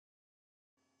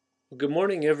Well, good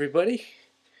morning, everybody.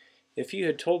 If you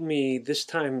had told me this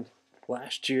time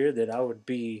last year that I would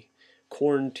be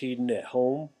quarantined at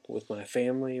home with my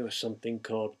family with something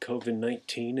called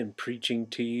COVID-19 and preaching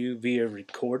to you via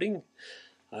recording,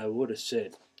 I would have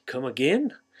said, come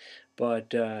again?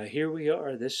 But here we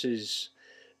are. This is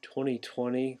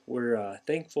 2020. We're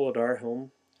thankful at our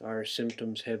home. Our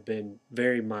symptoms have been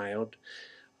very mild.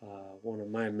 One of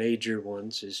my major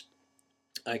ones is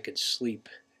I could sleep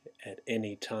at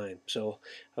any time. So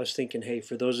I was thinking, hey,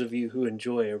 for those of you who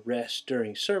enjoy a rest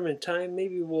during sermon time,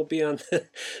 maybe we'll be on the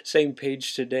same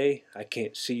page today. I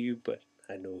can't see you, but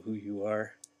I know who you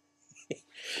are.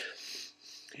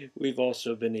 We've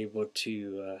also been able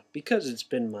to, because it's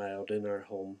been mild in our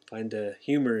home, find a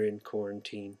humor in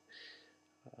quarantine.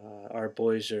 Our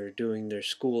boys are doing their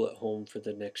school at home for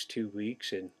the next 2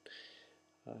 weeks, and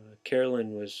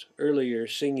Carolyn was earlier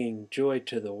singing Joy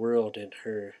to the World in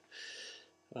her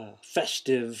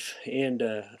festive and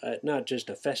not just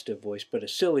a festive voice, but a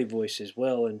silly voice as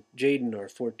well. And Jaden, our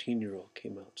 14-year-old,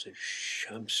 came out and said, "Shh,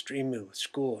 I'm streaming with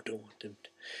school. I don't want them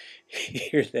to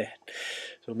hear that."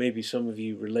 So maybe some of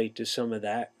you relate to some of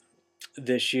that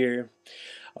this year.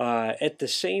 At the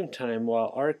same time,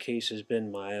 while our case has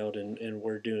been mild and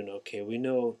we're doing okay, we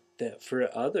know that for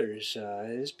others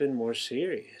it's been more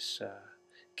serious.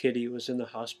 Kitty was in the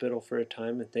hospital for a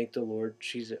time, and thank the Lord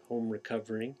she's at home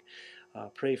recovering.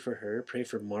 Pray for her. Pray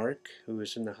for Mark, who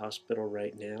is in the hospital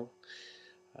right now.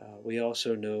 We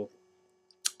also know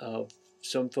of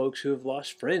some folks who have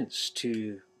lost friends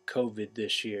to COVID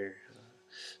this year.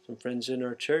 Some friends in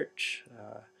our church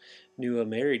knew a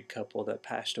married couple that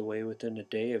passed away within a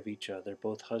day of each other,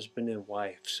 both husband and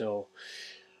wife. So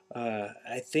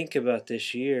I think about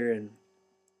this year, and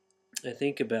I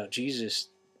think about Jesus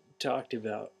talked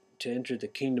about to enter the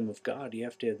kingdom of God, you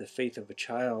have to have the faith of a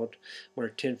child.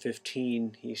 Mark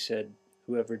 10:15, he said,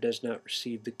 "Whoever does not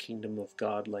receive the kingdom of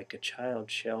God like a child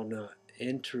shall not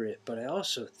enter it." But I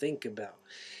also think about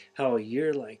how a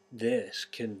year like this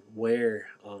can wear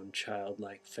on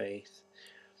childlike faith.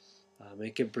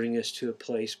 It can bring us to a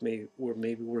place where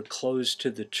maybe we're closed to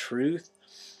the truth,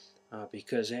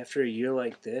 because after a year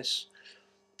like this,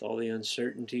 with all the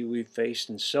uncertainty we've faced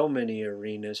in so many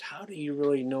arenas, how do you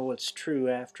really know what's true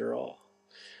after all?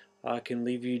 It can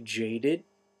leave you jaded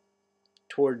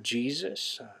toward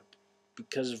Jesus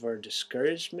because of our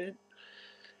discouragement,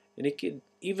 and it could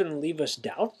even leave us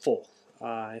doubtful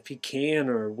if He can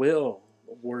or will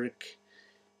work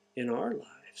in our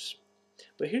lives.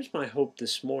 But here's my hope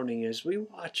this morning as we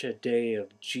watch a day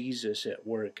of Jesus at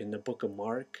work in the book of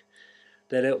Mark,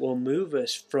 that it will move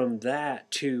us from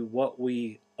that to what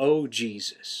we owe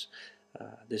Jesus,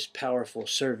 this powerful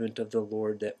servant of the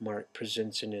Lord that Mark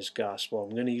presents in his gospel. I'm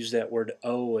going to use that word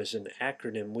owe as an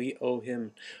acronym. We owe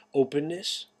him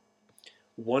openness,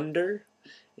 wonder,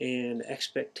 and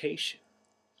expectation.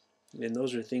 And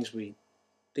those are things we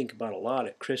think about a lot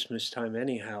at Christmas time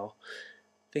anyhow.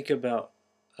 Think about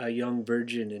a young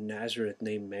virgin in Nazareth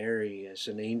named Mary as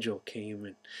an angel came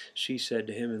and she said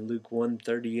to him in Luke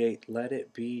 1:38, "Let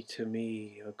it be to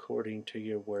me according to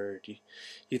your word."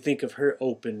 You think of her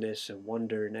openness and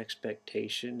wonder and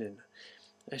expectation, and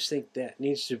I just think that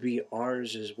needs to be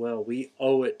ours as well. We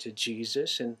owe it to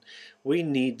Jesus, and we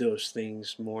need those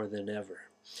things more than ever.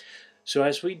 So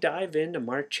as we dive into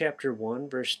Mark chapter 1,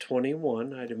 verse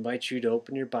 21, I'd invite you to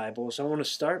open your Bibles. I want to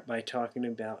start by talking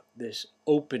about this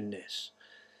openness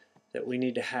that we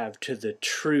need to have to the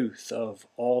truth of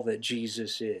all that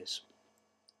Jesus is.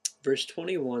 Verse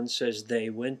 21 says, "They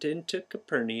went into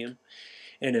Capernaum,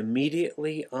 and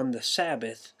immediately on the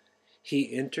Sabbath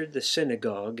he entered the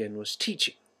synagogue and was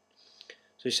teaching."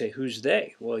 So you say, who's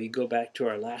they? Well, you go back to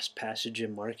our last passage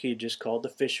in Mark. He just called the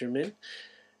fishermen,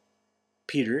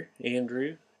 Peter,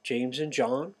 Andrew, James, and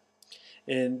John.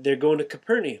 And they're going to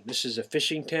Capernaum. This is a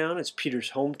fishing town. It's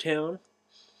Peter's hometown.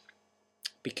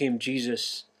 Became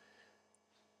Jesus'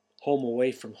 home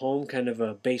away from home, kind of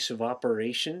a base of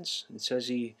operations. It says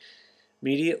he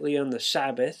immediately on the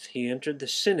Sabbath, he entered the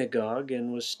synagogue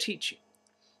and was teaching.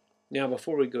 Now,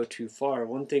 before we go too far,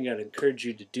 one thing I'd encourage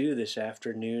you to do this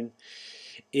afternoon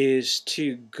is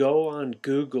to go on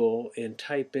Google and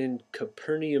type in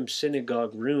Capernaum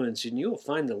synagogue ruins, and you'll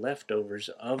find the leftovers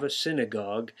of a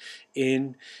synagogue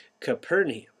in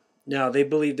Capernaum. Now, they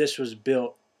believe this was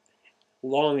built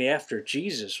long after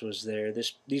Jesus was there.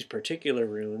 These particular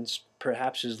ruins,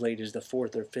 perhaps as late as the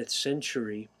 4th or 5th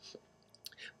century,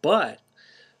 but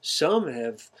some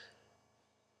have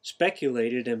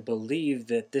speculated and believed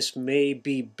that this may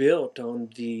be built on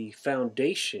the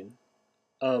foundation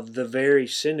of the very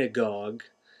synagogue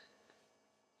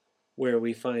where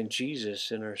we find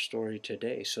Jesus in our story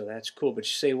today. So that's cool. But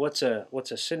you say, what's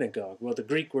a synagogue? Well, the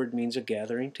Greek word means a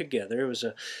gathering together. It was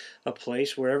a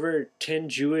place wherever 10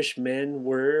 Jewish men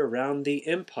were around the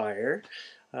empire.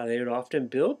 They would often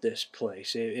build this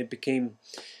place. It became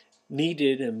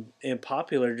needed and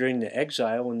popular during the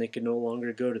exile when they could no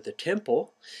longer go to the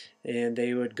temple, and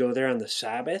they would go there on the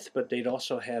Sabbath, but they'd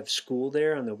also have school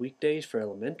there on the weekdays for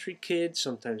elementary kids.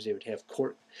 Sometimes they would have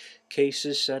court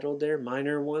cases settled there,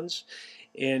 minor ones,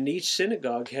 and each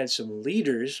synagogue had some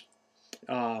leaders,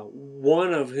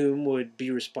 one of whom would be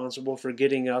responsible for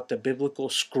getting out the biblical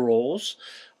scrolls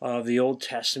of the Old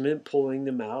Testament, pulling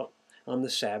them out on the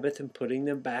Sabbath and putting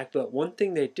them back. But one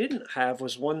thing they didn't have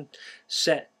was one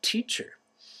set teacher.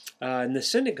 In the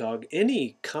synagogue,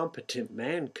 any competent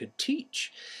man could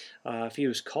teach if he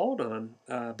was called on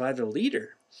by the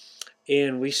leader.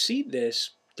 And we see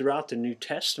this throughout the New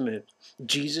Testament.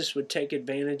 Jesus would take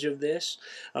advantage of this.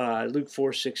 Luke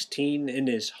 4:16, in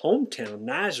his hometown,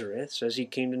 Nazareth, says he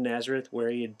came to Nazareth where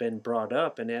he had been brought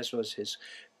up, and as was his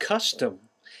custom,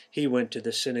 he went to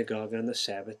the synagogue on the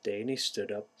Sabbath day and he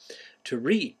stood up to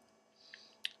read.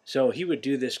 So he would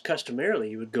do this customarily.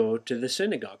 He would go to the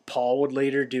synagogue. Paul would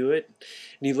later do it.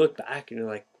 And you look back and you're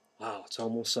like, wow, it's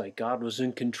almost like God was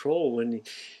in control when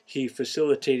he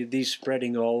facilitated these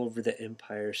spreading all over the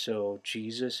empire so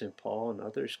Jesus and Paul and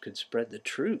others could spread the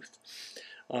truth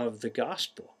of the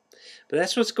gospel. But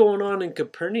that's what's going on in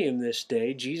Capernaum this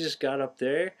day. Jesus got up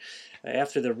there.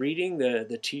 After the reading,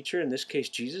 the teacher, in this case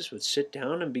Jesus, would sit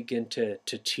down and begin to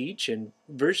teach. And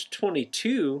verse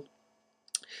 22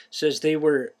 says they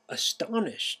were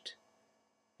astonished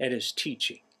at his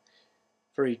teaching,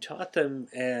 for he taught them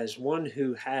as one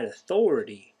who had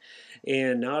authority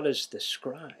and not as the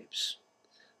scribes.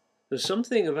 So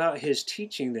something about his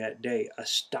teaching that day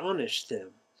astonished them.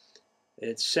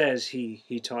 It says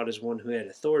he taught as one who had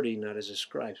authority, not as the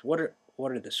scribes. What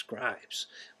are the scribes?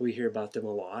 We hear about them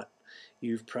a lot.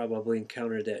 You've probably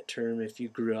encountered that term if you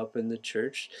grew up in the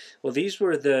church. Well, these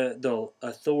were the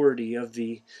authority of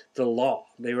the law.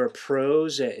 They were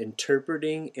pros at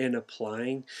interpreting and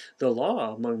applying the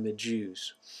law among the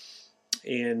Jews.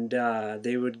 And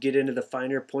they would get into the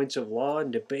finer points of law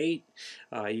and debate.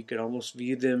 You could almost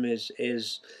view them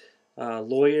as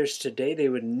lawyers today. They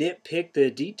would nitpick the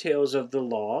details of the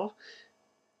law.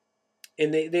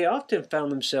 And they often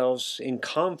found themselves in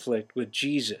conflict with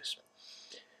Jesus.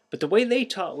 But the way they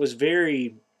taught was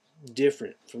very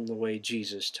different from the way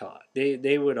Jesus taught.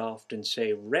 They would often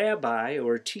say, Rabbi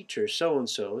or teacher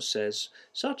so-and-so says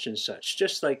such and such,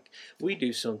 just like we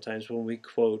do sometimes when we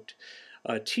quote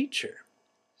a teacher.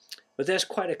 But that's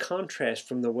quite a contrast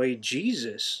from the way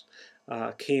Jesus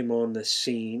came on the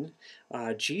scene.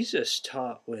 Jesus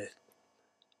taught with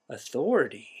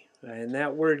authority, and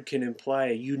that word can imply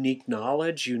a unique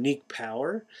knowledge, unique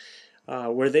power.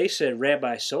 Where they said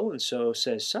Rabbi so-and-so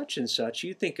says such and such,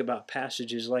 you think about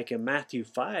passages like in Matthew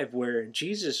 5 where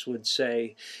Jesus would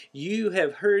say, you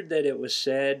have heard that it was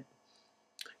said,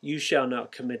 you shall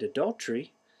not commit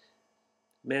adultery.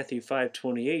 Matthew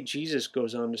 5:28, Jesus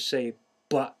goes on to say,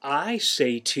 but I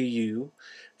say to you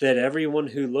that everyone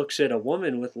who looks at a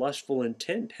woman with lustful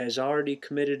intent has already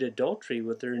committed adultery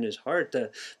with her in his heart.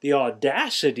 The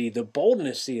audacity, the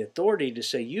boldness, the authority to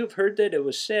say, you have heard that it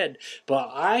was said, but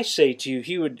I say to you,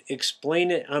 he would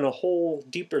explain it on a whole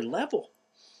deeper level.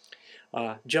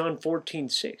 John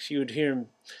 14:6, you would hear him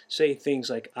say things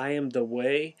like, I am the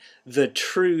way, the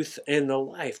truth, and the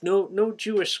life. No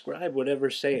Jewish scribe would ever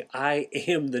say, I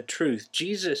am the truth.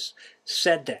 Jesus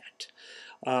said that.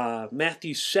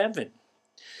 Matthew 7,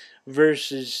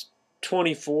 verses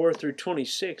 24 through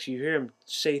 26, you hear him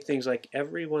say things like,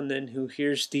 everyone then who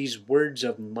hears these words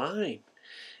of mine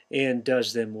and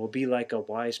does them will be like a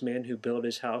wise man who built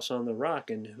his house on the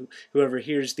rock, and whoever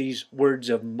hears these words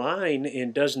of mine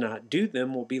and does not do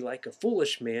them will be like a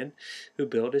foolish man who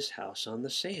built his house on the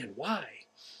sand. Why?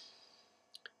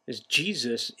 As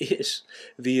Jesus is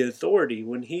the authority.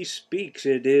 When he speaks,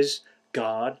 it is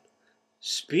God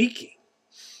speaking.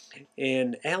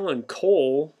 And Alan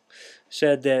Cole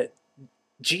said that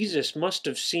Jesus must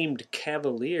have seemed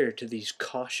cavalier to these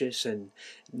cautious and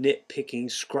nitpicking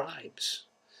scribes,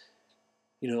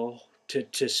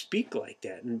 to speak like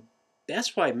that. And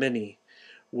that's why many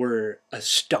were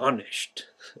astonished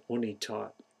when he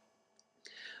taught.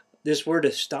 This word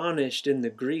astonished in the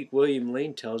Greek, William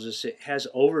Lane tells us, it has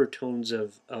overtones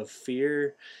of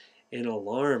fear and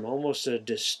alarm, almost a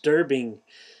disturbing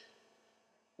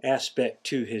aspect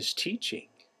to his teaching.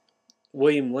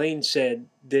 William Lane said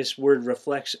this word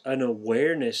reflects an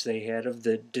awareness they had of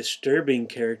the disturbing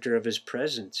character of his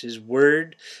presence. His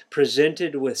word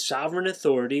presented with sovereign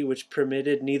authority, which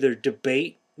permitted neither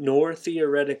debate nor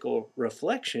theoretical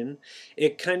reflection.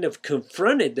 It kind of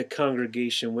confronted the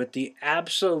congregation with the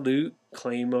absolute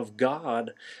claim of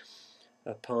God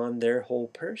upon their whole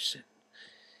person.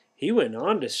 He went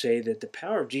on to say that the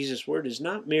power of Jesus' word is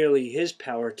not merely his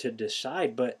power to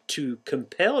decide, but to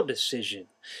compel decision.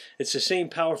 It's the same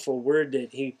powerful word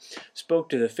that he spoke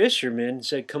to the fishermen and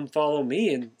said, "Come follow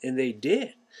me," and they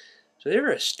did. So they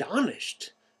were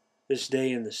astonished this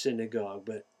day in the synagogue.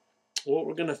 But what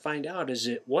we're going to find out is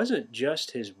it wasn't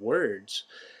just his words,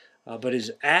 but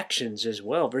his actions as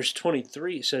well. Verse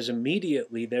 23 says,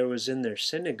 "Immediately there was in their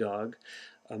synagogue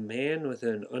a man with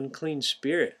an unclean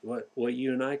spirit," what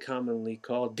you and I commonly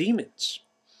call demons.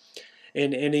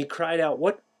 And he cried out,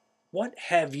 What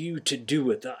have you to do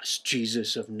with us,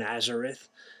 Jesus of Nazareth?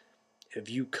 Have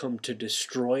you come to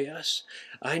destroy us?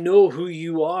 I know who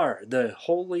you are, the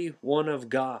Holy One of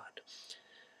God.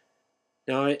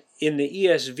 Now, in the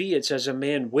ESV, it says a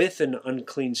man with an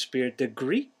unclean spirit. The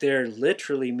Greek there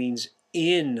literally means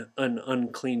in an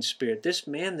unclean spirit. This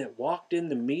man that walked in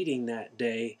the meeting that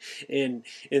day, and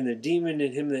the demon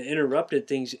in him that interrupted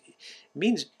things,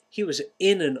 means he was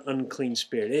in an unclean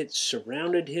spirit. It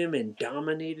surrounded him and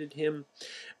dominated him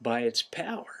by its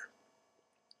power.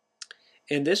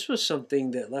 And this was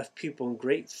something that left people in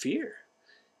great fear.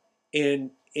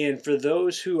 And for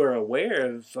those who are aware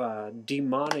of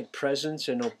demonic presence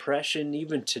and oppression,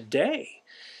 even today,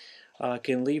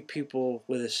 can leave people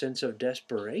with a sense of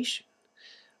desperation.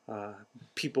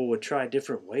 People would try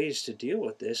different ways to deal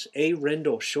with this. A.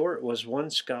 Rendell Short was one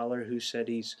scholar who said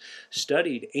he's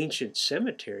studied ancient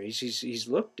cemeteries. He's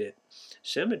looked at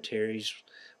cemeteries,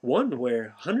 one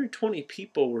where 120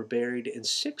 people were buried, and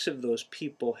 6 of those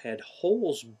people had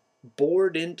holes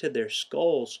bored into their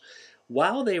skulls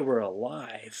while they were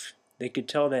alive. They could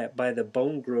tell that by the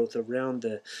bone growth around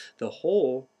the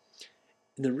hole.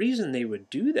 And the reason they would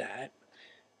do that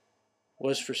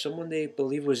was for someone they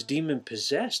believed was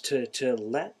demon-possessed to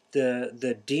let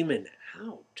the demon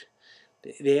out.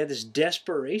 They had this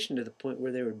desperation to the point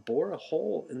where they would bore a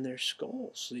hole in their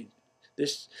skulls.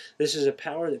 This is a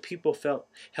power that people felt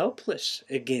helpless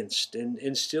against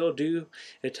and still do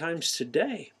at times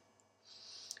today.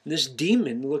 And this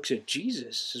demon looks at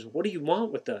Jesus and says, "What do you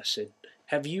want with us? And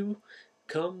have you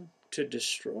come to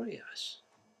destroy us?"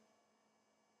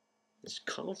 This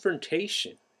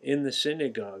confrontation in the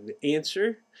synagogue. The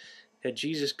answer, had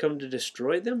Jesus come to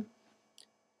destroy them?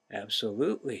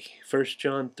 Absolutely. 1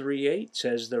 John 3:8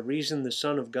 says the reason the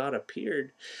Son of God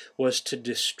appeared was to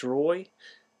destroy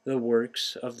the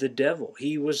works of the devil.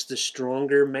 He was the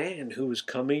stronger man who was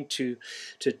coming to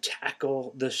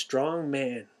tackle the strong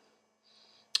man.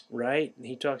 Right? And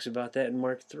he talks about that in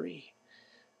Mark 3.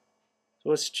 So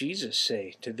what's Jesus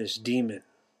say to this demon?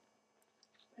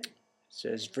 It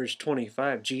says, verse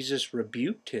 25, Jesus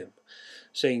rebuked him,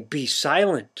 saying, "Be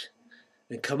silent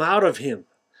and come out of him."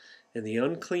 And the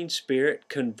unclean spirit,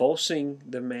 convulsing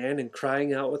the man and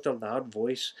crying out with a loud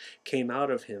voice, came out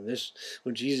of him. This,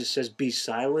 when Jesus says "be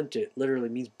silent," it literally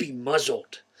means be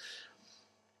muzzled.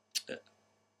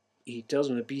 He tells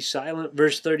him to be silent.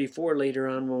 Verse 34, later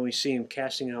on, when we see him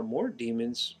casting out more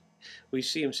demons, we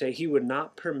see him say he would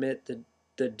not permit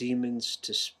the demons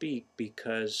to speak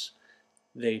because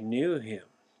they knew him.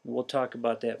 We'll talk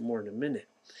about that more in a minute.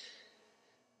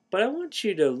 But I want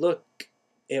you to look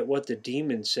at what the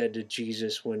demon said to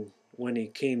Jesus when he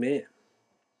came in.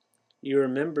 You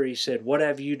remember he said, "What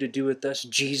have you to do with us,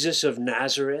 Jesus of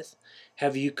Nazareth?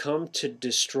 Have you come to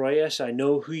destroy us? I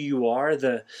know who you are,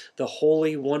 the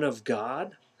Holy One of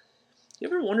God." You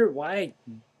ever wonder why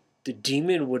the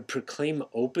demon would proclaim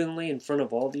openly in front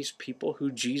of all these people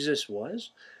who Jesus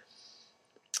was?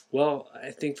 Well,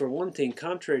 I think for one thing,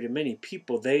 contrary to many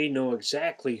people, they know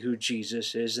exactly who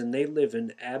Jesus is, and they live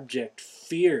in abject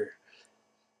fear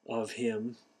of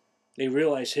him. They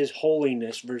realize his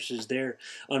holiness versus their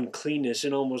uncleanness,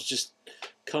 and almost just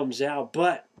comes out.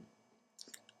 But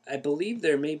I believe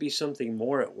there may be something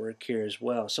more at work here as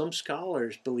well. Some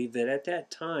scholars believe that at that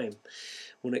time,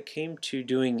 when it came to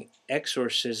doing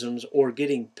exorcisms or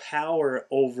getting power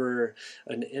over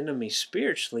an enemy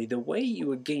spiritually, the way you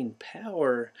would gain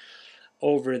power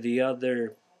over the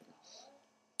other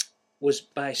was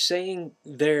by saying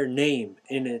their name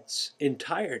in its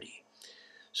entirety.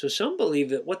 So some believe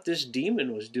that what this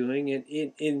demon was doing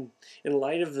in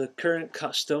light of the current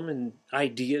custom and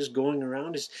ideas going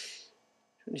around is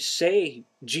say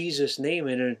Jesus' name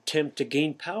in an attempt to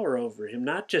gain power over him.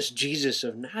 Not just Jesus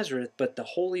of Nazareth, but the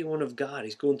Holy One of God.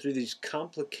 He's going through these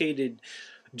complicated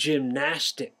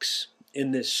gymnastics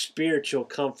in this spiritual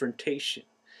confrontation.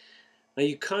 Now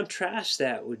you contrast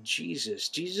that with Jesus.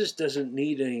 Jesus doesn't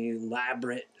need an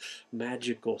elaborate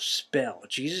magical spell.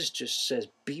 Jesus just says,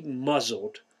 be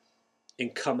muzzled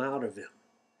and come out of him.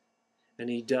 And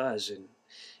he does. And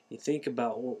you think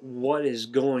about what is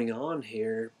going on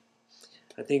here.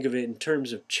 I think of it in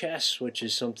terms of chess, which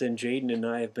is something Jaden and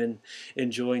I have been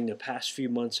enjoying the past few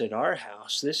months at our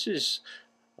house. This is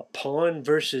a pawn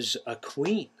versus a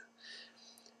queen.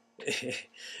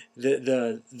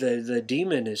 The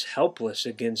demon is helpless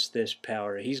against this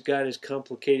power. He's got his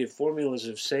complicated formulas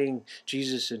of saying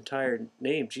Jesus' entire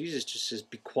name. Jesus just says,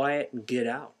 be quiet and get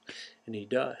out. And he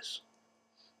does.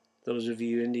 Those of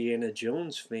you Indiana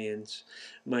Jones fans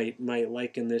might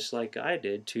liken this, like I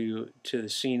did, to the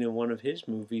scene in one of his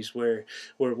movies where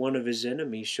one of his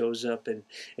enemies shows up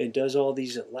and does all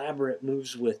these elaborate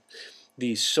moves with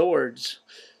these swords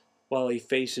while he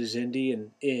faces Indy,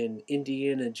 and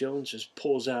Indiana Jones just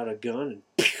pulls out a gun and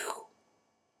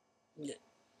pew!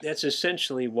 That's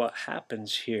essentially what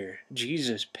happens here.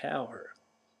 Jesus' power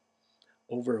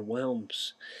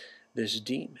overwhelms this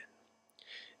demon.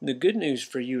 And the good news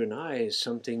for you and I is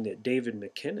something that David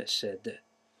McKenna said, that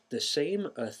the same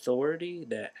authority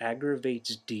that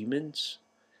aggravates demons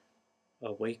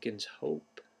awakens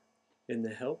hope in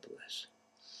the helpless.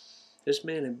 This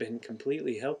man had been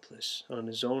completely helpless on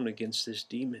his own against this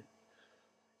demon.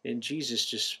 And Jesus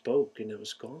just spoke and it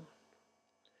was gone.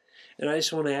 And I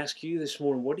just want to ask you this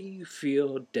morning, what do you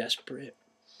feel desperate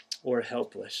or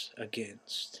helpless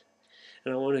against?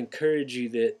 And I want to encourage you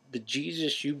that the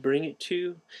Jesus you bring it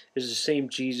to is the same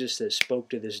Jesus that spoke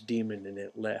to this demon and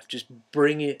it left. Just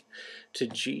bring it to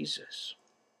Jesus.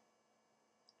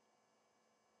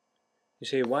 You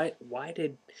say, why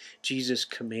did Jesus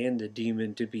command the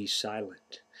demon to be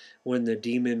silent when the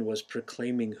demon was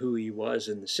proclaiming who he was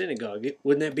in the synagogue?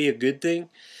 Wouldn't that be a good thing?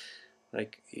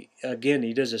 Like, again,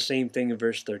 he does the same thing in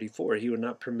verse 34. He would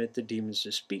not permit the demons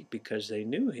to speak because they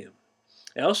knew him.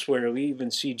 Elsewhere, we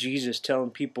even see Jesus telling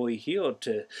people he healed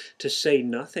to say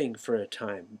nothing for a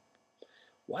time.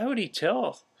 Why would he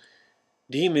tell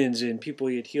demons and people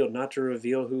he had healed not to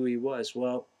reveal who he was?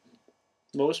 Well,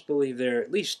 most believe there are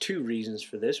at least two reasons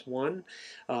for this. One,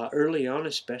 early on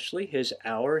especially, his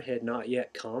hour had not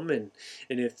yet come, and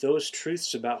if those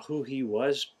truths about who he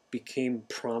was became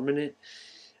prominent,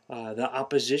 the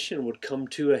opposition would come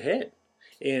to a head,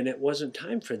 and it wasn't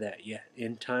time for that yet.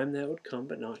 In time that would come,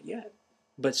 but not yet.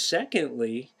 But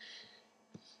secondly,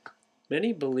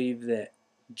 many believe that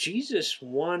Jesus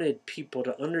wanted people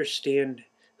to understand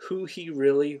who he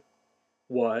really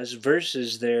was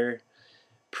versus their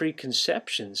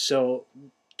preconceptions. So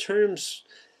terms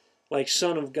like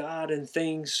Son of God and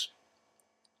things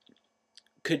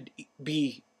could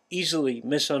be easily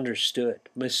misunderstood.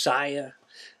 Messiah,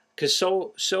 because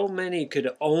so many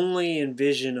could only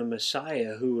envision a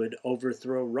Messiah who would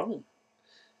overthrow Rome.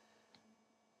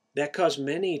 That caused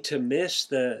many to miss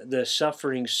the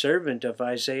suffering servant of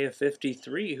Isaiah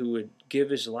 53 who would give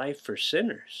his life for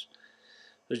sinners.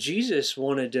 So Jesus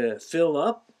wanted to fill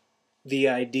up the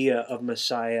idea of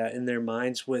Messiah in their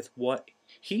minds with what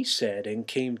he said and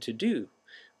came to do.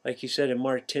 Like he said in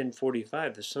Mark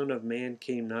 10:45, the Son of Man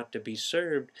came not to be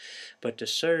served, but to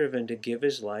serve and to give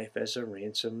his life as a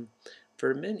ransom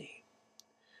for many.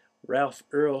 Ralph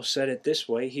Earl said it this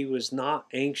way: he was not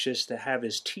anxious to have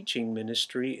his teaching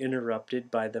ministry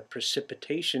interrupted by the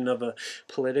precipitation of a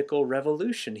political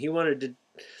revolution. He wanted to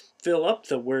fill up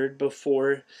the word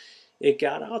before it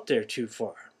got out there too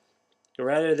far.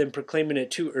 Rather than proclaiming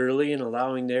it too early and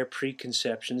allowing their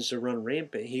preconceptions to run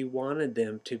rampant, he wanted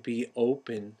them to be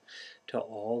open to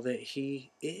all that he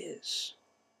is.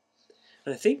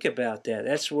 And I think about that.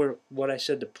 That's where what I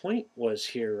said the point was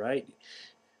here, right?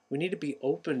 We need to be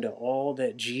open to all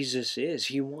that Jesus is.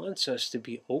 He wants us to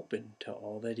be open to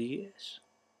all that he is.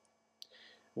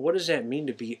 What does that mean,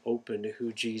 to be open to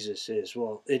who Jesus is?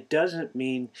 Well, it doesn't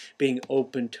mean being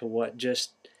open to what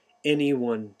just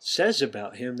anyone says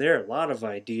about him. There are a lot of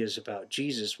ideas about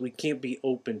Jesus. We can't be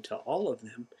open to all of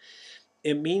them.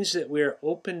 It means that we are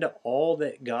open to all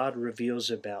that God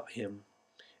reveals about him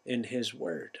in his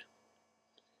word.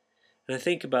 And I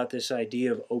think about this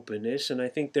idea of openness, and I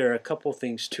think there are a couple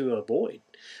things to avoid.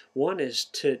 One is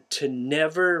to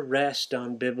never rest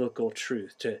on biblical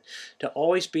truth, to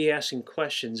always be asking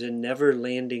questions and never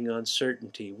landing on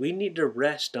certainty. We need to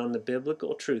rest on the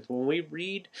biblical truth. When we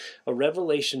read a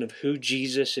revelation of who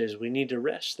Jesus is, we need to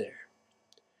rest there.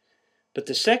 But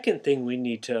the second thing we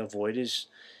need to avoid is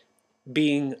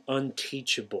being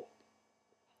unteachable.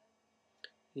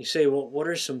 You say, well, what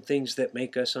are some things that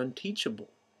make us unteachable?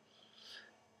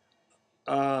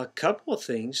 A couple of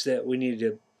things that we need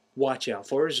to watch out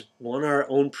for is, one, our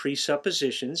own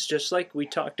presuppositions. Just like we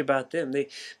talked about them,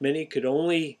 many could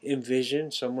only envision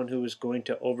someone who was going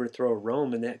to overthrow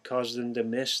Rome, and that caused them to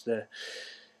miss the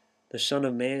Son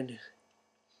of Man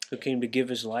who came to give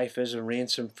his life as a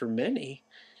ransom for many.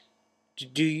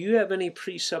 Do you have any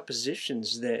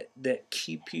presuppositions that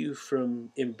keep you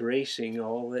from embracing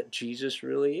all that Jesus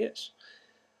really is?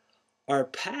 Our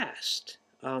past.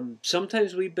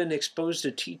 Sometimes we've been exposed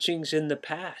to teachings in the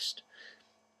past.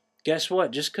 Guess what?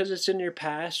 Just because it's in your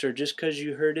past, or just because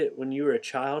you heard it when you were a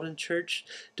child in church,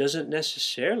 doesn't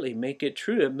necessarily make it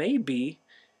true. It may be,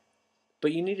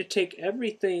 but you need to take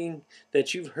everything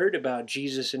that you've heard about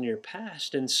Jesus in your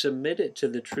past and submit it to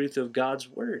the truth of God's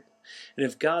Word. And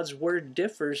if God's Word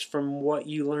differs from what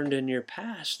you learned in your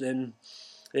past, then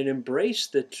embrace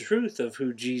the truth of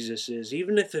who Jesus is,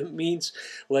 even if it means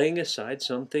laying aside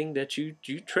something that you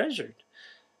treasured.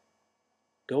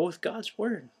 Go with God's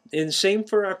Word. And same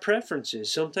for our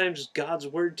preferences. Sometimes God's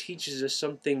Word teaches us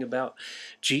something about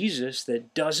Jesus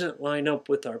that doesn't line up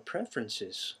with our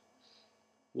preferences.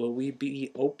 Will we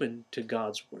be open to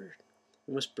God's Word?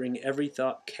 We must bring every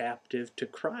thought captive to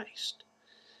Christ.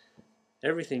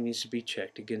 Everything needs to be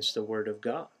checked against the Word of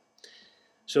God.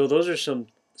 So those are some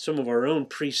of our own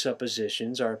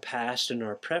presuppositions, our past and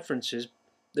our preferences.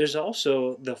 There's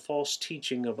also the false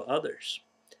teaching of others.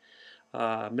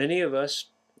 Many of us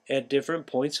at different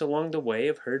points along the way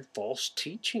have heard false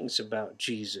teachings about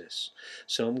Jesus.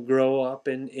 Some grow up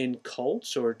in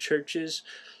cults or churches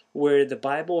where the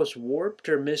Bible is warped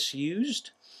or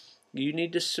misused. You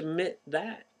need to submit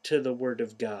that to the Word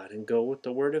of God and go with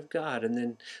the Word of God. And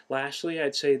then lastly,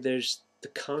 I'd say there's the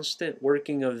constant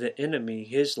working of the enemy,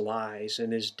 his lies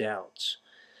and his doubts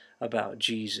about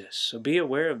Jesus. So be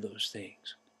aware of those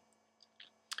things.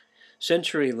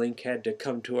 CenturyLink had to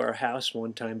come to our house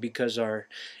one time because our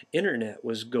internet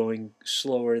was going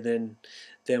slower than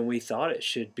we thought it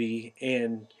should be.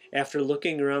 And after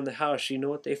looking around the house, you know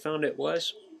what they found it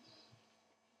was?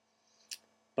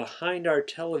 Behind our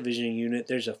television unit,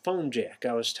 there's a phone jack.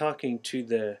 I was talking to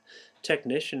the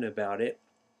technician about it,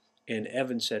 and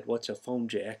Evan said, "What's a phone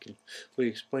jack?" And we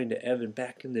explained to Evan,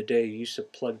 back in the day, you used to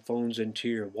plug phones into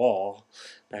your wall,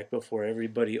 back before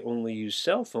everybody only used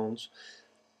cell phones.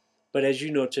 But as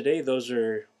you know, today, those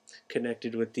are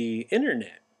connected with the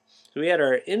internet. So we had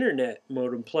our internet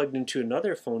modem plugged into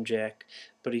another phone jack,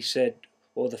 but he said,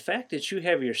 well, the fact that you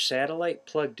have your satellite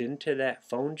plugged into that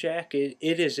phone jack, it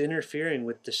is interfering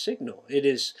with the signal. It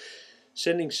is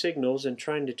sending signals and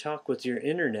trying to talk with your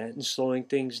internet and slowing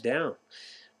things down.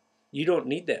 You don't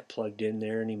need that plugged in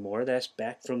there anymore. That's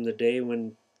back from the day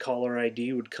when caller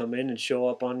ID would come in and show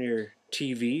up on your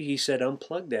TV. He said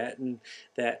unplug that, and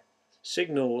that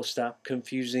signal will stop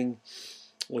confusing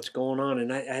what's going on.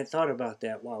 And I thought about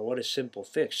that. Wow, what a simple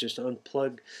fix. Just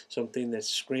unplug something that's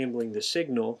scrambling the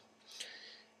signal.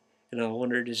 And I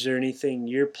wondered, is there anything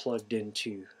you're plugged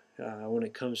into when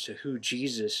it comes to who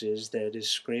Jesus is that is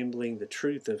scrambling the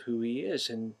truth of who he is?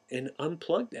 And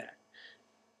unplug that.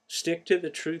 Stick to the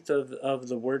truth of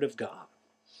the Word of God.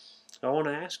 I want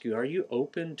to ask you, are you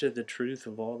open to the truth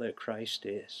of all that Christ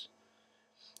is?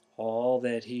 All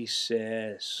that he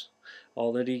says,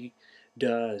 all that he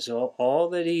does, all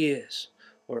that he is?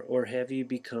 Or have you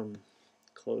become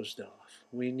closed off?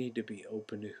 We need to be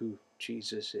open to who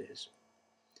Jesus is.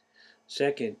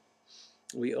 Second,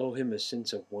 we owe him a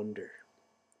sense of wonder.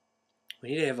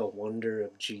 We need to have a wonder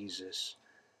of Jesus.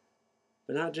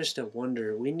 But not just a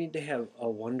wonder. We need to have a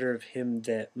wonder of him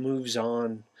that moves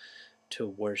on to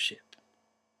worship.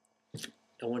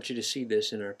 I want you to see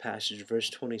this in our passage, verse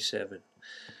 27. It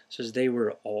says, they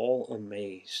were all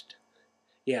amazed.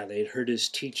 Yeah, they'd heard his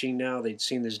teaching now. They'd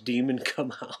seen this demon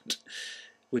come out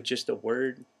with just a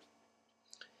word.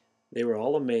 They were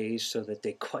all amazed, so that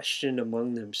they questioned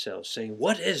among themselves, saying,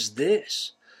 what is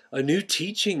this? A new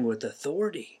teaching with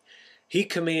authority. He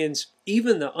commands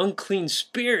even the unclean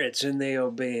spirits, and they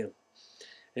obey him.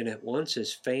 And at once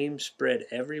his fame spread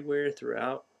everywhere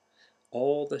throughout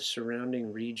all the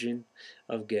surrounding region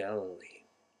of Galilee.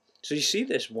 So you see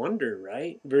this wonder,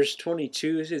 right? Verse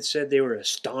 22, it said they were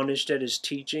astonished at his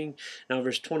teaching. Now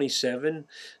verse 27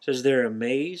 says they're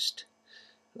amazed.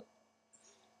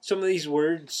 Some of these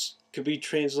words could be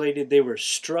translated, they were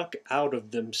struck out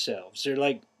of themselves. They're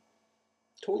like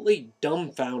totally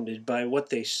dumbfounded by what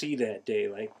they see that day.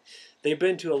 Like, they've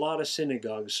been to a lot of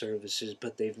synagogue services,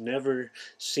 but they've never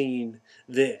seen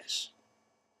this.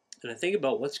 And I think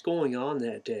about what's going on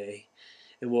that day,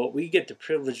 And what we get the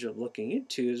privilege of looking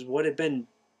into is what had been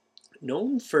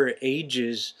known for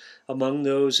ages among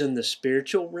those in the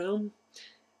spiritual realm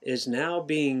is now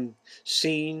being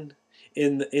seen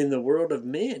in the world of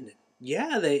men.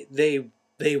 Yeah,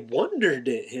 they wondered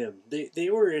at him. They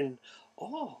were in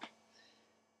awe.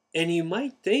 And you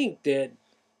might think that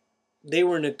they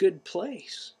were in a good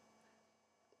place.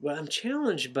 But I'm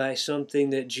challenged by something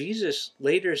that Jesus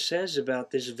later says about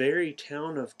this very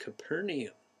town of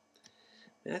Capernaum.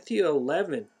 Matthew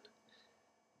 11,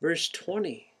 verse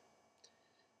 20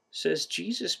 says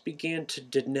Jesus began to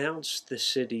denounce the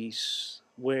cities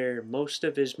where most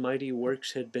of his mighty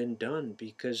works had been done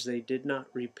because they did not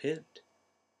repent.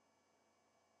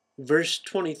 Verse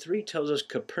 23 tells us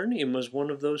Capernaum was one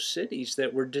of those cities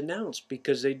that were denounced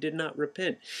because they did not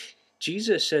repent.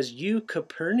 Jesus says, "You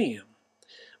Capernaum,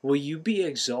 will you be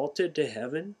exalted to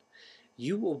heaven?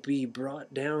 You will be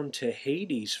brought down to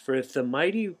Hades. For if the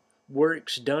mighty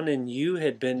works done in you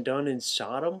had been done in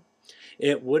Sodom,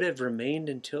 it would have remained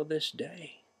until this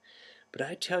day. But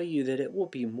I tell you that it will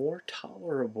be more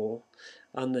tolerable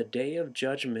on the day of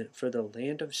judgment for the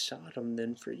land of Sodom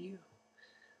than for you."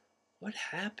 What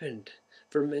happened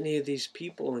for many of these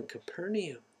people in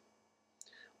Capernaum?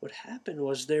 What happened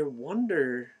was their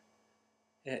wonder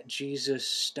at Jesus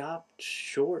stopped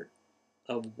short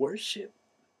of worship.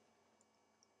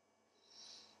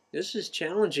 This is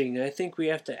challenging. I think we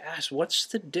have to ask, what's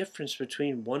the difference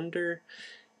between wonder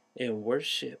and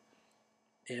worship?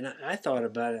 And I thought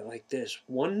about it like this.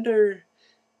 Wonder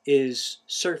is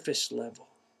surface level.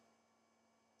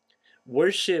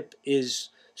 Worship is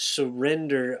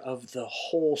surrender of the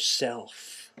whole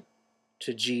self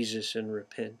to Jesus in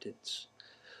repentance.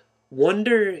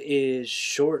 Wonder is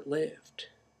short-lived.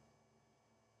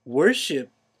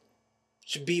 Worship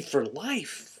should be for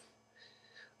life.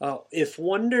 If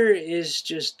wonder is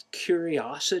just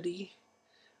curiosity,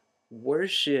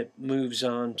 worship moves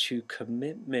on to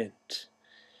commitment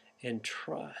and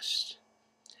trust.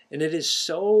 And it is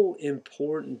so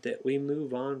important that we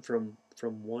move on from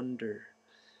wonder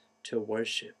to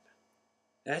worship.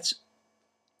 That's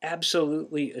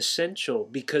absolutely essential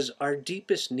because our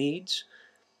deepest needs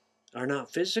are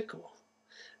not physical.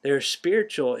 They're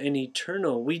spiritual and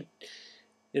eternal. We,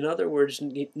 in other words,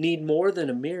 need more than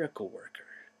a miracle worker.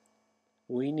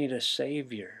 We need a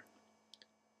Savior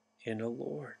and a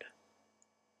Lord.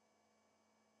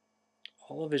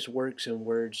 All of his works and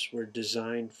words were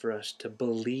designed for us to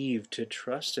believe, to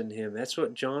trust in him. That's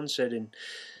what John said in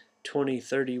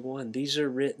 20:31. These are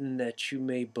written that you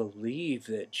may believe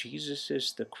that Jesus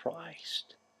is the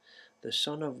Christ, the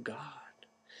Son of God,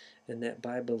 and that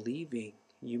by believing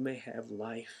you may have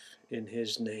life in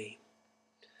his name.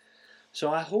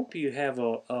 So I hope you have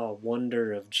a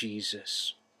wonder of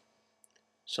Jesus.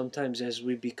 Sometimes as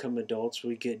we become adults,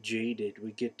 we get jaded,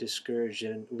 we get discouraged,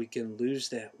 and we can lose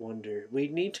that wonder. We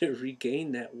need to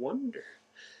regain that wonder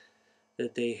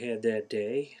that they had that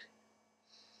day.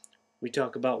 We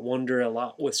talk about wonder a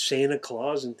lot with Santa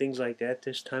Claus and things like that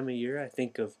this time of year. I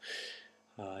think of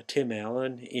Tim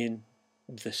Allen in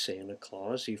The Santa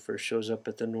Claus. He first shows up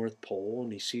at the North Pole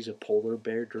and he sees a polar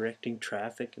bear directing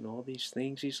traffic and all these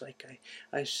things. He's like,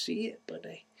 I see it, but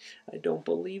I don't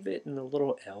believe it. And the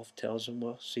little elf tells him,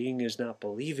 well, seeing is not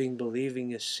believing,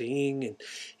 believing is seeing. And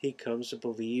he comes to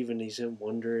believe and he's in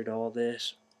wonder at all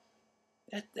this.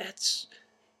 That's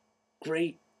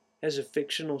great as a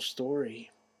fictional story.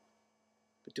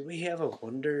 But do we have a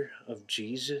wonder of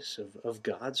Jesus, of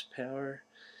God's power?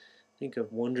 Think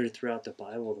of wonder throughout the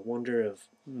Bible, the wonder of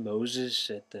Moses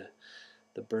at the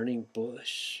burning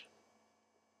bush,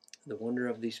 the wonder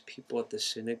of these people at the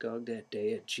synagogue that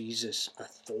day at Jesus'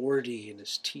 authority and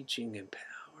his teaching and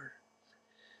power.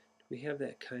 Do we have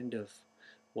that kind of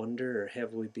wonder, or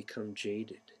have we become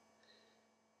jaded?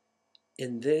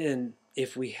 And then,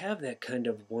 if we have that kind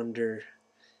of wonder,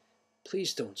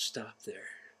 please don't stop there.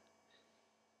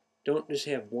 Don't just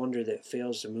have wonder that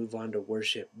fails to move on to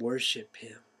worship. Worship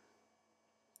him.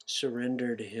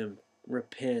 Surrender to him,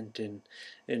 repent,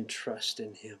 and trust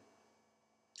in him.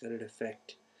 Let it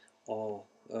affect all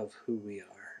of who we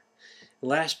are.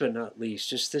 Last but not least,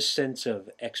 just this sense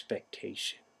of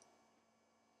expectation.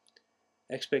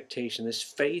 Expectation, this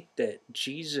faith that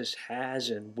Jesus has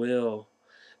and will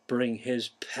bring his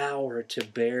power to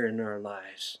bear in our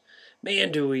lives.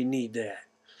 Man, do we need that.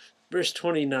 Verse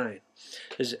 29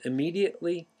 says,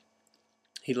 immediately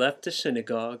he left the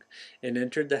synagogue and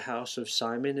entered the house of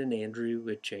Simon and Andrew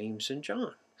with James and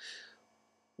John.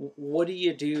 What do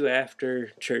you do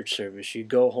after church service? You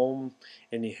go home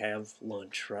and you have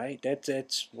lunch, right?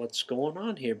 That's what's going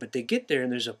on here. But they get there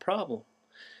and there's a problem.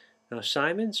 Now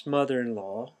Simon's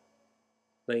mother-in-law,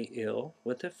 lay ill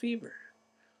with a fever.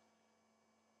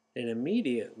 And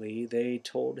immediately they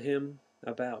told him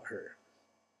about her.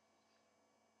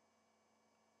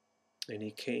 And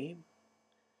he came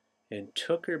and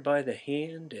took her by the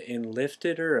hand and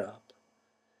lifted her up.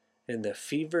 And the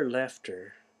fever left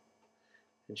her,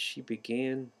 and she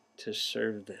began to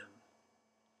serve them.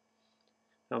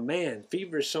 Now, man,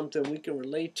 fever is something we can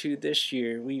relate to this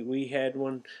year. We had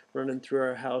one running through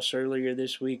our house earlier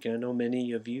this week. I know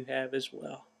many of you have as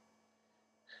well.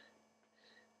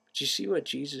 But you see what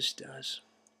Jesus does?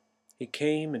 He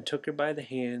came and took her by the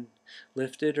hand,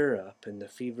 lifted her up, and the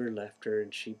fever left her,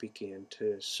 and she began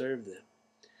to serve them.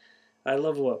 I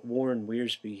love what Warren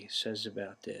Wiersbe says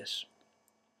about this.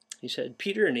 He said,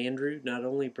 Peter and Andrew not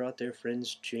only brought their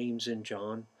friends James and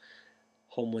John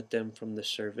home with them from the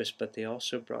service, but they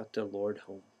also brought the Lord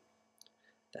home.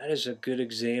 That is a good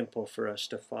example for us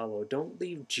to follow. Don't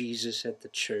leave Jesus at the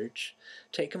church.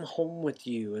 Take him home with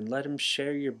you and let him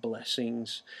share your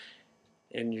blessings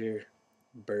and your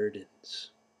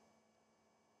burdens.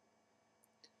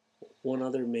 One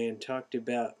other man talked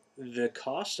about the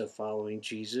cost of following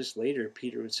Jesus. Later,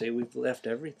 Peter would say, we've left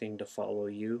everything to follow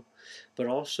you, but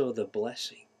also the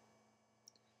blessing.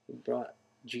 He brought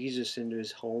Jesus into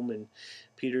his home, and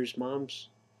Peter's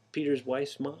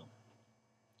wife's mom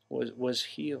was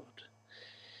healed.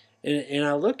 And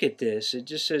I look at this, it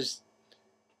just says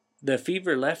the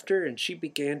fever left her and she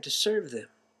began to serve them.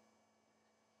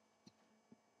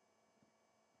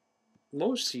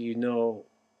 Most of you know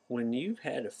when you've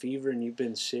had a fever and you've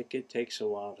been sick, it takes a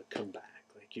while to come back.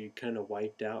 Like you're kind of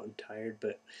wiped out and tired,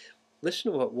 but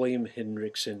listen to what William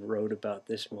Hendrickson wrote about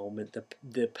this moment,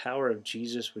 the power of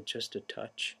Jesus with just a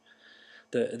touch,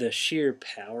 the sheer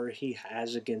power he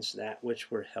has against that which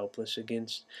we're helpless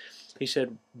against. He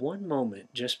said, one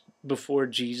moment just before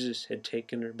Jesus had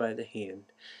taken her by the hand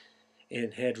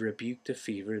and had rebuked the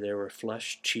fever, there were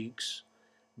flushed cheeks,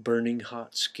 burning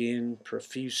hot skin,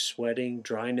 profuse sweating,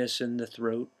 dryness in the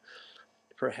throat,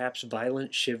 perhaps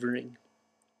violent shivering.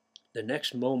 The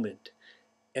next moment,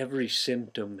 every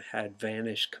symptom had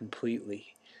vanished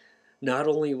completely. Not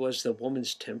only was the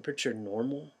woman's temperature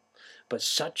normal, but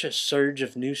such a surge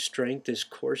of new strength is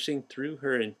coursing through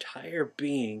her entire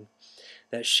being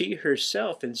that she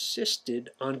herself insisted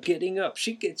on getting up.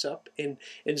 She gets up and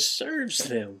serves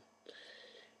them.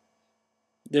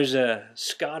 There's a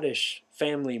Scottish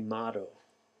family motto,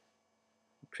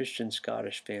 Christian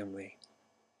Scottish family.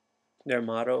 Their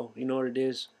motto, you know what it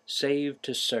is? Save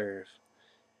to serve.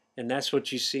 And that's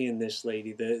what you see in this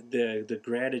lady, the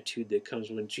gratitude that comes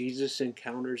when Jesus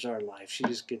encounters our life. She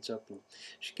just gets up and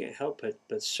she can't help it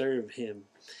but serve him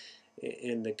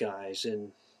and the guys.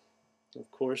 And of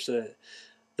course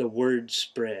the word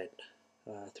spread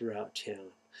throughout town.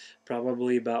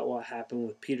 Probably about what happened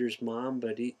with Peter's mom,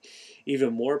 but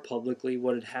even more publicly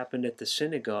what had happened at the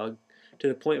synagogue, to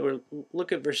the point where,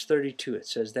 look at verse 32. It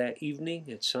says, that evening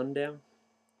at sundown,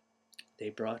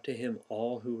 they brought to him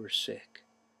all who were sick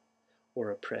or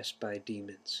oppressed by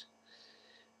demons.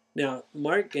 Now,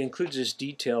 Mark includes this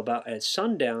detail about at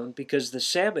sundown because the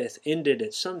Sabbath ended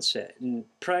at sunset. And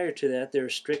prior to that, there were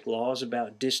strict laws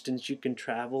about distance you can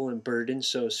travel and burdens.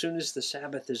 So as soon as the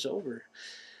Sabbath is over,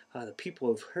 the people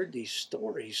who've heard these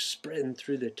stories spreading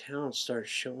through the town start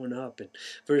showing up. And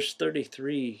verse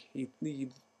 33, he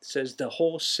says the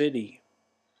whole city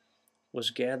was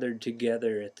gathered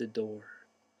together at the door.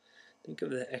 Think of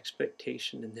the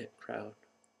expectation in that crowd.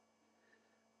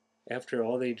 After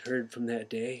all they'd heard from that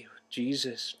day,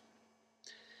 Jesus.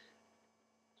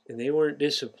 And they weren't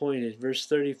disappointed. Verse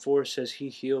 34 says he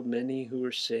healed many who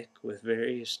were sick with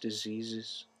various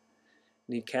diseases.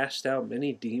 And he cast out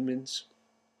many demons.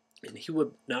 And he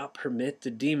would not permit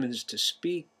the demons to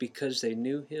speak because they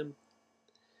knew him.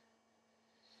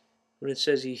 When it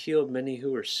says he healed many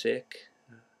who were sick,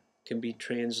 it can be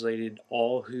translated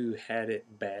all who had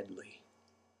it badly.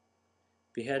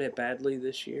 Have you had it badly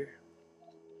this year?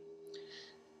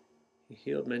 He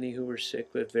healed many who were sick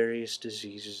with various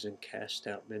diseases and cast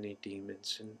out many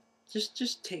demons. And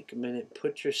just take a minute,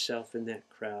 put yourself in that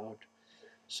crowd.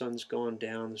 Sun's going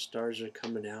down, the stars are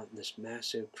coming out, and this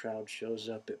massive crowd shows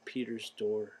up at Peter's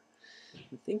door.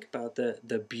 And think about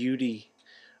the beauty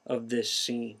of this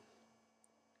scene.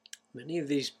 Many of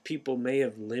these people may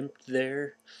have limped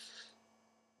there,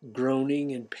 groaning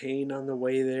in pain on the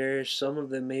way there. Some of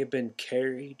them may have been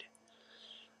carried.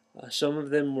 Some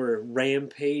of them were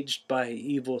rampaged by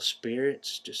evil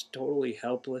spirits, just totally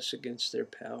helpless against their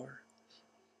power.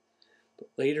 But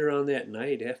later on that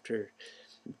night, after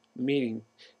meeting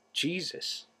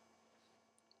Jesus,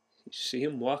 you see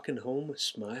him walking home with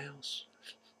smiles.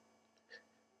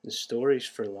 The stories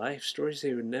for life, stories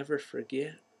they would never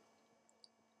forget.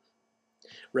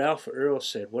 Ralph Earl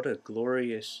said, "What a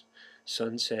glorious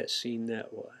sunset scene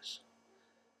that was."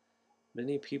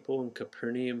 Many people in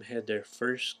Capernaum had their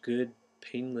first good,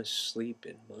 painless sleep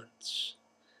in months.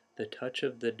 The touch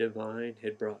of the divine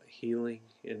had brought healing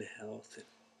and health, and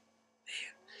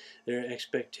their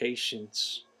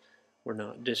expectations were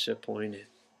not disappointed.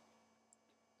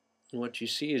 And what you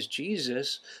see is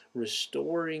Jesus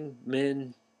restoring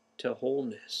men to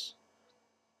wholeness,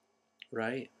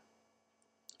 right?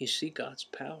 You see God's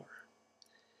power.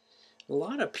 A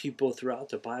lot of people throughout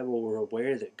the Bible were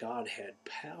aware that God had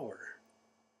power.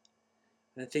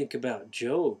 I think about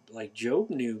Job. Like Job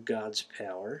knew God's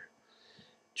power.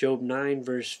 Job 9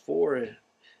 verse 4,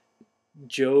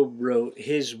 Job wrote,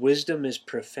 "His wisdom is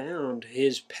profound,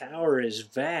 his power is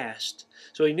vast."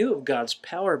 So he knew of God's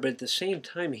power, but at the same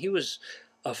time he was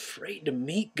afraid to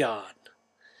meet God.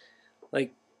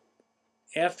 Like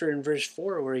after in verse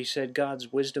 4 where he said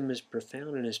God's wisdom is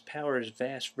profound and his power is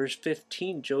vast, verse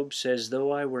 15 Job says,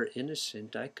 "Though I were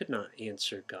innocent, I could not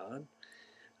answer God.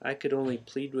 I could only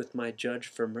plead with my judge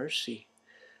for mercy.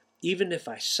 Even if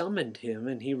I summoned him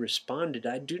and he responded,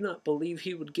 I do not believe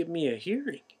he would give me a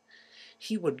hearing.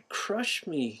 He would crush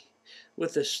me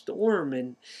with a storm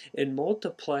and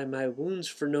multiply my wounds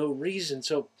for no reason."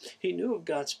 So he knew of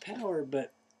God's power,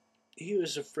 but he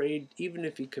was afraid even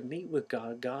if he could meet with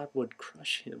God, God would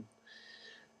crush him.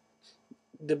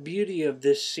 The beauty of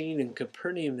this scene in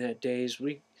Capernaum that day is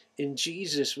in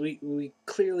Jesus, we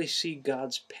clearly see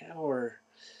God's power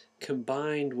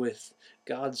combined with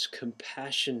God's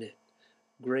compassionate,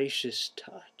 gracious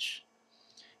touch.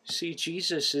 See,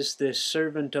 Jesus is this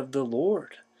servant of the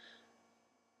Lord.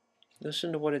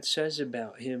 Listen to what it says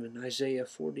about him in Isaiah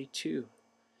 42.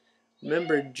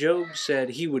 Remember, Job said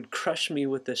he would crush me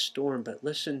with a storm, but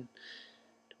listen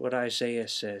to what Isaiah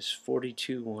says,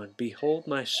 42:1. "Behold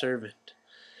my servant,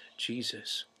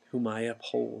 Jesus, whom I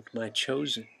uphold, my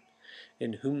chosen,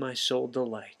 in whom my soul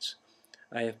delights.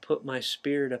 I have put my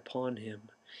spirit upon him.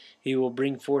 He will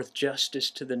bring forth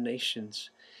justice to the nations.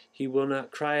 He will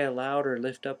not cry aloud or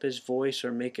lift up his voice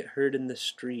or make it heard in the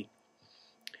street."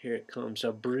 Here it comes.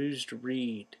 "A bruised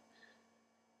reed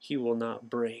he will not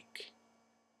break,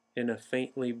 and a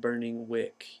faintly burning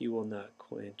wick he will not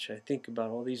quench." I think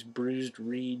about all these bruised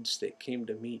reeds that came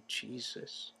to meet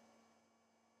Jesus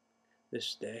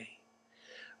this day.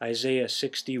 Isaiah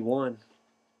 61,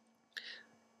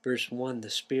 verse 1, "The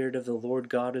Spirit of the Lord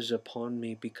God is upon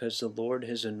me, because the Lord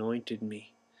has anointed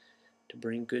me to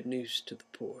bring good news to the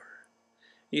poor.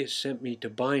 He has sent me to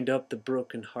bind up the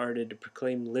brokenhearted, to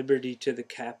proclaim liberty to the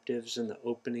captives and the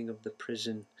opening of the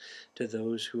prison to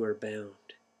those who are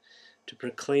bound, to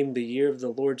proclaim the year of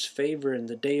the Lord's favor and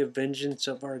the day of vengeance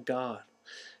of our God,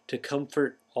 to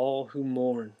comfort all who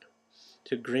mourn,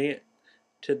 to grant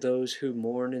to those who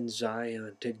mourn in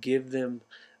Zion, to give them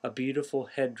a beautiful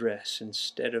headdress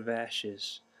instead of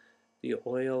ashes, the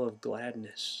oil of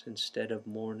gladness instead of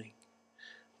mourning,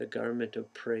 the garment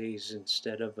of praise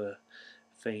instead of a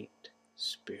faint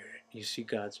spirit." You see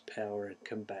God's power and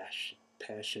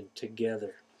compassion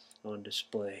together on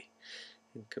display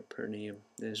in Capernaum.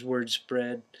 As word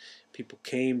spread, people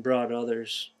came, brought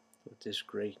others with this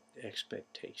great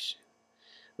expectation.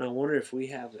 And I wonder if we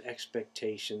have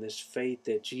expectation, this faith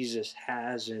that Jesus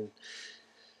has and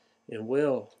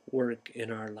will work in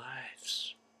our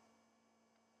lives.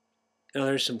 Now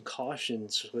there's some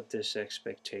cautions with this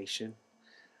expectation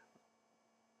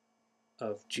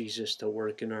of Jesus to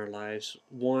work in our lives.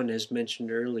 One, as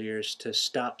mentioned earlier, is to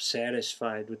stop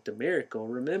satisfied with the miracle.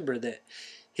 Remember that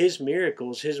his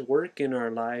miracles, his work in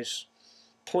our lives,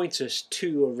 points us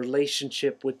to a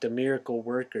relationship with the miracle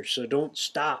worker. So don't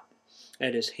stop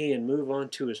at his hand, move on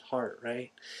to his heart,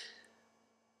 right?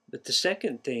 But the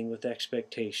second thing with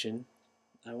expectation,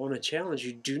 I want to challenge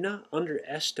you, do not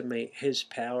underestimate his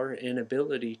power and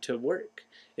ability to work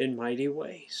in mighty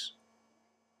ways.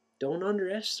 Don't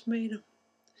underestimate him.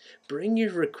 Bring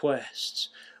your requests.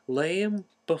 Lay them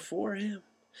before him.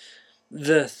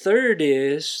 The third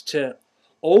is to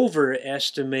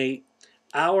overestimate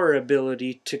our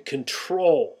ability to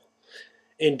control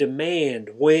and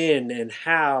demand when and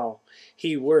how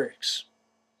he works.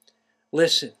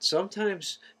 Listen,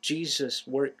 sometimes Jesus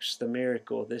works the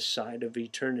miracle this side of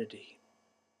eternity.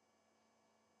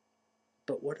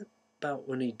 But what about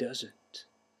when he doesn't?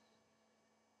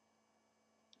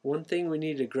 One thing we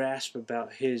need to grasp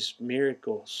about his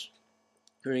miracles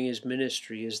during his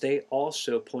ministry is they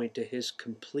also point to his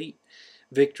complete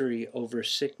victory over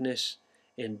sickness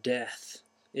and death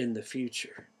in the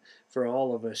future for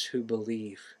all of us who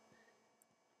believe.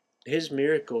 His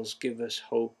miracles give us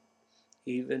hope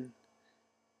even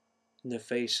in the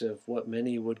face of what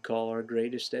many would call our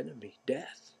greatest enemy,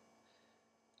 death.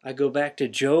 I go back to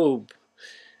Job,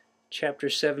 chapter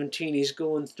 17. He's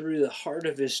going through the heart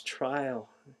of his trial.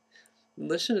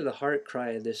 Listen to the heart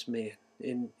cry of this man.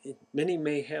 And many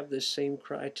may have this same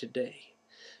cry today.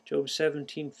 Job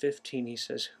 17:15, he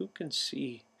says, "Who can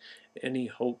see any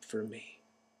hope for me?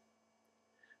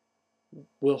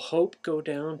 Will hope go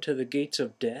down to the gates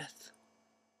of death?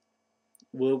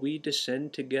 Will we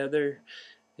descend together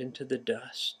into the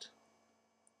dust?"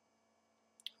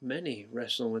 Many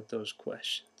wrestling with those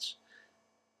questions.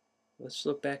 Let's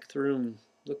look back through them,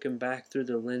 looking back through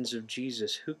the lens of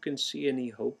Jesus. Who can see any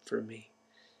hope for me?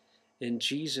 In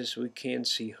Jesus we can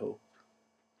see hope,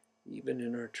 even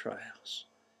in our trials.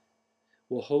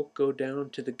 Will hope go down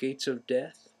to the gates of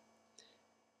death?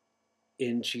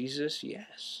 In Jesus,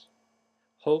 yes.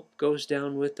 Hope goes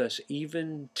down with us,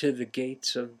 even to the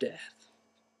gates of death.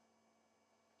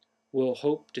 Will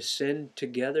hope descend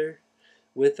together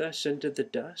with us into the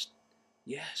dust?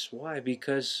 Yes. Why?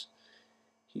 Because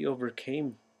he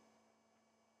overcame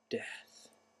death.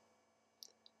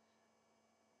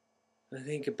 I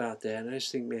think about that and I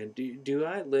just think, man, do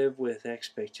I live with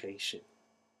expectation?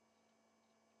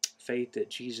 Faith that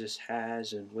Jesus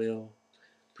has and will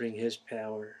bring his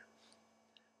power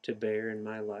to bear in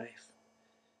my life.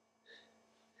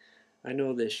 I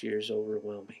know this year is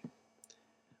overwhelming.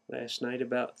 Last night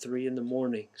about 3 in the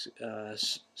morning,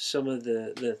 some of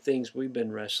the things we've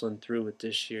been wrestling through with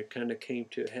this year kind of came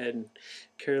to a head, and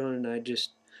Carolyn and I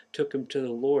just took them to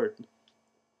the Lord.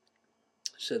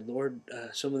 Said, "Lord,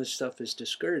 some of this stuff is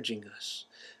discouraging us.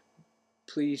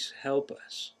 Please help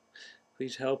us.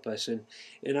 Please help us." And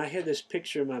I had this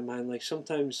picture in my mind, like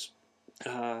sometimes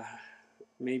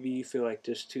maybe you feel like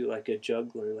this too, like a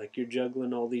juggler, like you're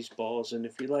juggling all these balls, and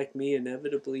if you're like me,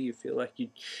 inevitably you feel like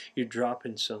you're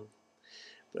dropping some.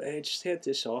 But I just had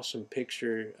this awesome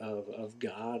picture of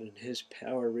God and his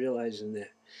power, realizing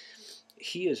that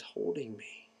he is holding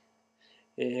me.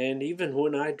 And even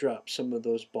when I drop some of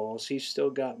those balls, he's still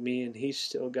got me, and he's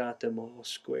still got them all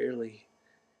squarely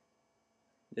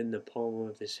in the palm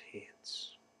of his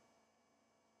hands.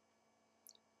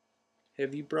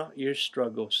 Have you brought your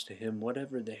struggles to him,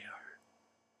 whatever they are?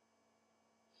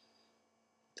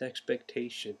 With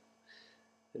expectation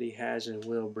that he has and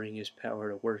will bring his power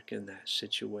to work in that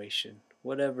situation,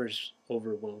 whatever's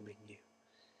overwhelming you.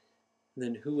 And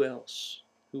then who else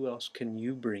can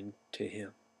you bring to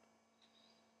him?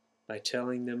 By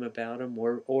telling them about him,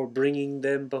 or bringing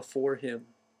them before him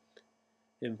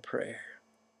in prayer.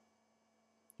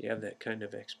 You have that kind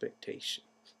of expectation.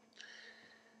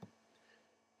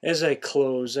 As I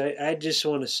close, I just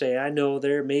want to say, I know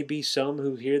there may be some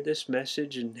who hear this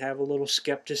message and have a little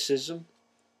skepticism,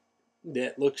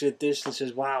 that looks at this and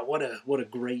says, "Wow, what a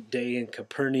great day in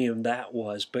Capernaum that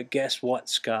was." But guess what,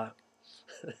 Scott?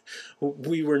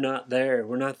 We were not there.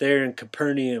 We're not there in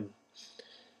Capernaum.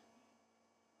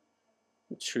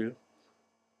 It's true.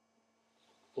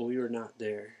 Well, we were not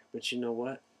there. But you know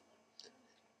what?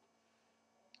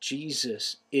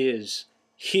 Jesus is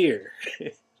here.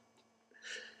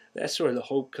 That's where the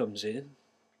hope comes in.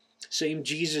 Same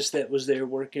Jesus that was there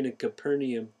working in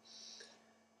Capernaum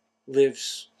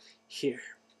lives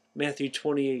here. Matthew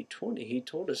 28:20, he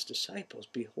told his disciples,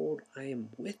 "Behold, I am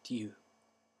with you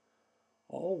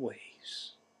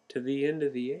always to the end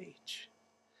of the age."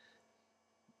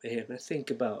 Man, I think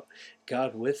about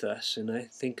God with us, and I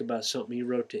think about something he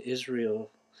wrote to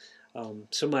Israel,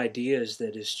 some ideas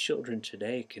that his children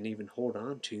today can even hold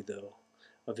on to, though,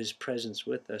 of his presence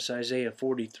with us. Isaiah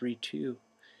 43:2,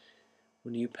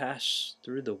 "When you pass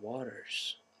through the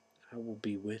waters, I will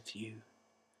be with you.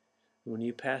 When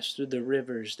you pass through the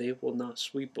rivers, they will not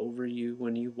sweep over you.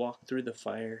 When you walk through the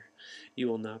fire, you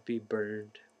will not be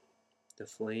burned. The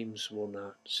flames will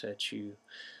not set you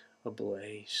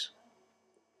ablaze."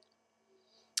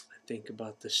 I think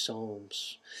about the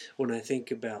Psalms. When I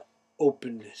think about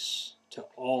openness to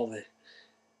all that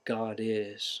God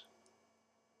is.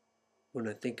 When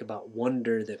I think about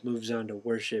wonder that moves on to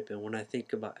worship, and when I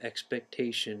think about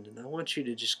expectation. And I want you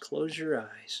to just close your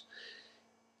eyes.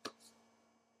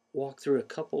 Walk through a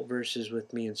couple verses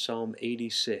with me in Psalm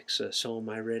 86, a psalm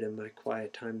I read in my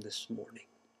quiet time this morning.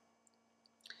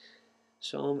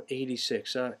 Psalm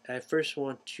 86. I first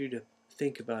want you to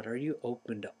think about, are you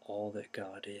open to all that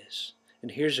God is?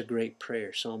 And here's a great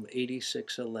prayer, Psalm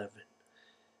 86:11.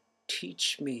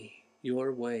 "Teach me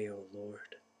your way, O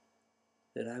Lord,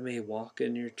 that I may walk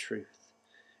in your truth.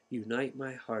 Unite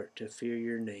my heart to fear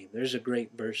your name." There's a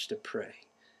great verse to pray,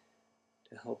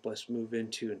 to help us move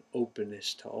into an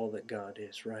openness to all that God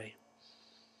is, right?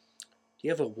 Do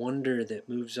you have a wonder that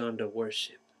moves on to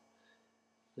worship?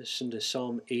 Listen to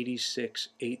Psalm 86,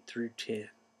 8 through 10.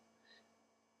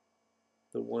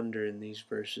 The wonder in these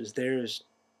verses. There is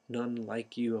none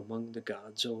like you among the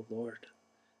gods, O Lord,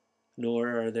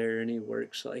 nor are there any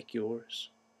works like yours.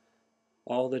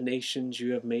 All the nations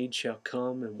you have made shall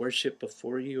come and worship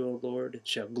before you, O Lord, and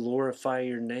shall glorify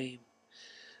your name.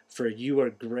 For you are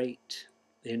great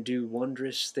and do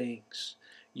wondrous things.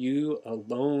 You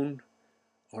alone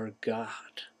are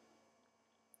God.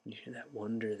 You hear that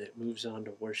wonder that moves on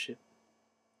to worship?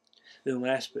 Then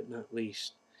last but not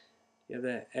least, you have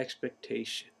that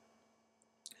expectation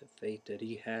of faith that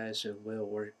He has and will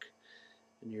work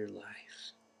in your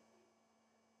life.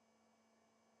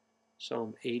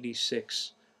 Psalm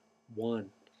 86, 1.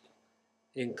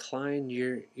 Incline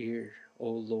your ear, O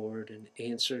Lord, and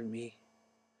answer me,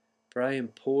 for I am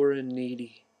poor and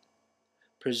needy.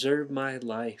 Preserve my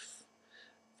life,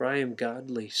 for I am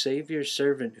godly. Save your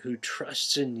servant who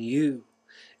trusts in you.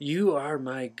 You are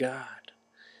my God.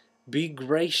 Be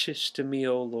gracious to me,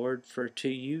 O Lord, for to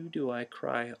you do I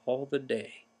cry all the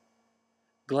day.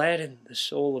 Gladden the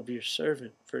soul of your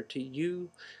servant, for to you,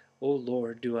 O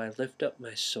Lord, do I lift up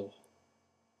my soul.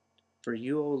 For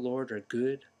you, O Lord, are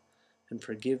good and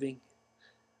forgiving,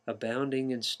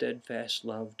 abounding in steadfast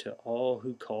love to all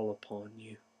who call upon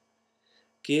you.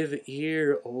 Give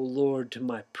ear, O Lord, to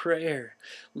my prayer.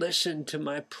 Listen to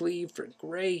my plea for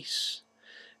grace.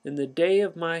 In the day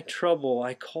of my trouble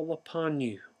I call upon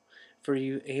you, for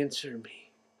you answer me.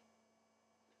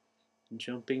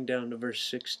 Jumping down to verse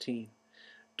 16.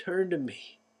 Turn to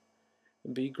me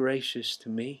and be gracious to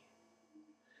me.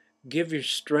 Give your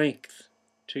strength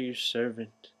to your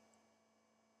servant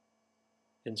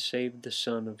and save the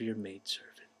son of your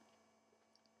maidservant.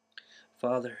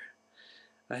 Father,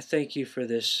 I thank you for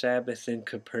this Sabbath in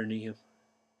Capernaum,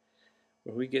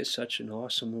 where we get such an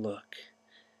awesome look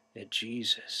at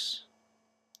Jesus,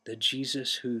 the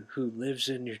Jesus who lives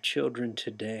in your children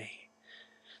today.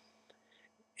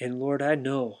 And Lord, I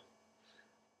know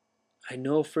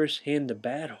firsthand the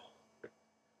battle.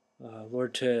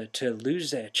 Lord, to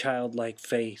lose that childlike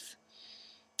faith,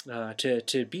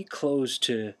 to be closed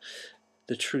to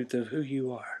the truth of who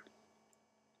you are.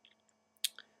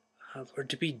 Lord,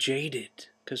 to be jaded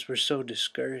because we're so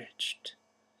discouraged.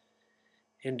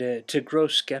 And to grow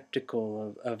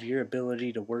skeptical of your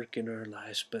ability to work in our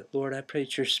lives. But Lord, I pray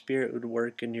that your Spirit would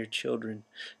work in your children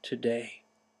today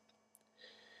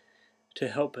to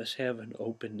help us have an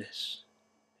openness,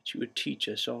 that you would teach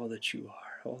us all that you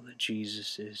are, all that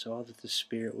Jesus is, all that the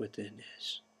Spirit within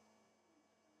is.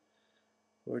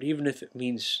 Lord, even if it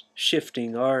means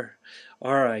shifting our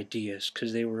ideas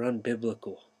because they were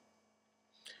unbiblical,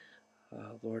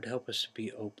 Lord, help us to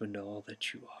be open to all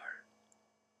that you are.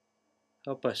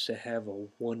 Help us to have a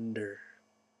wonder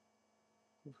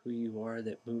of who you are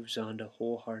that moves on to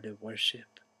wholehearted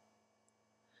worship.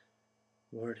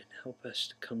 Lord, and help us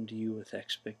to come to you with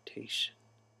expectation.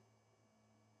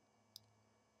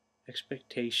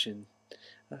 Expectation,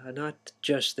 not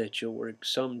just that you'll work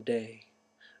someday,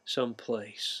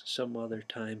 someplace, some other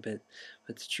time, but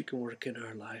that you can work in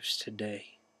our lives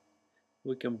today.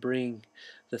 We can bring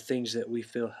the things that we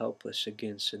feel helpless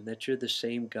against, and that you're the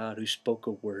same God who spoke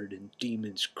a word and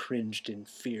demons cringed in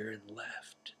fear and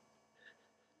left.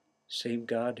 Same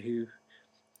God who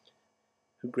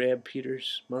grabbed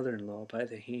Peter's mother-in-law by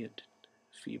the hand.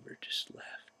 Fever just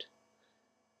left.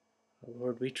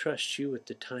 Lord, we trust you with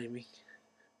the timing.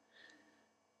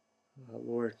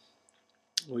 Lord,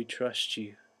 we trust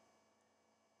you.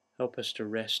 Help us to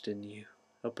rest in you.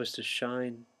 Help us to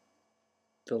shine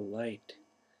the light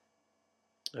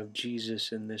of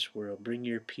Jesus in this world. Bring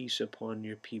your peace upon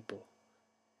your people,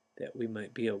 that we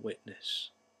might be a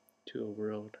witness to a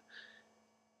world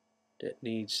that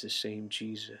needs the same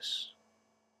Jesus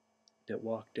that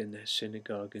walked in that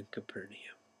synagogue in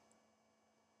Capernaum,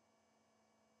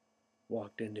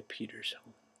 walked into Peter's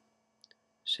home,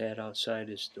 sat outside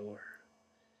his door,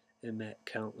 and met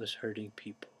countless hurting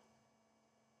people.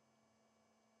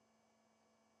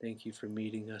 Thank you for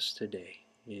meeting us today.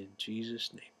 In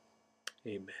Jesus' name,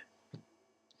 amen.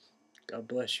 God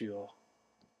bless you all.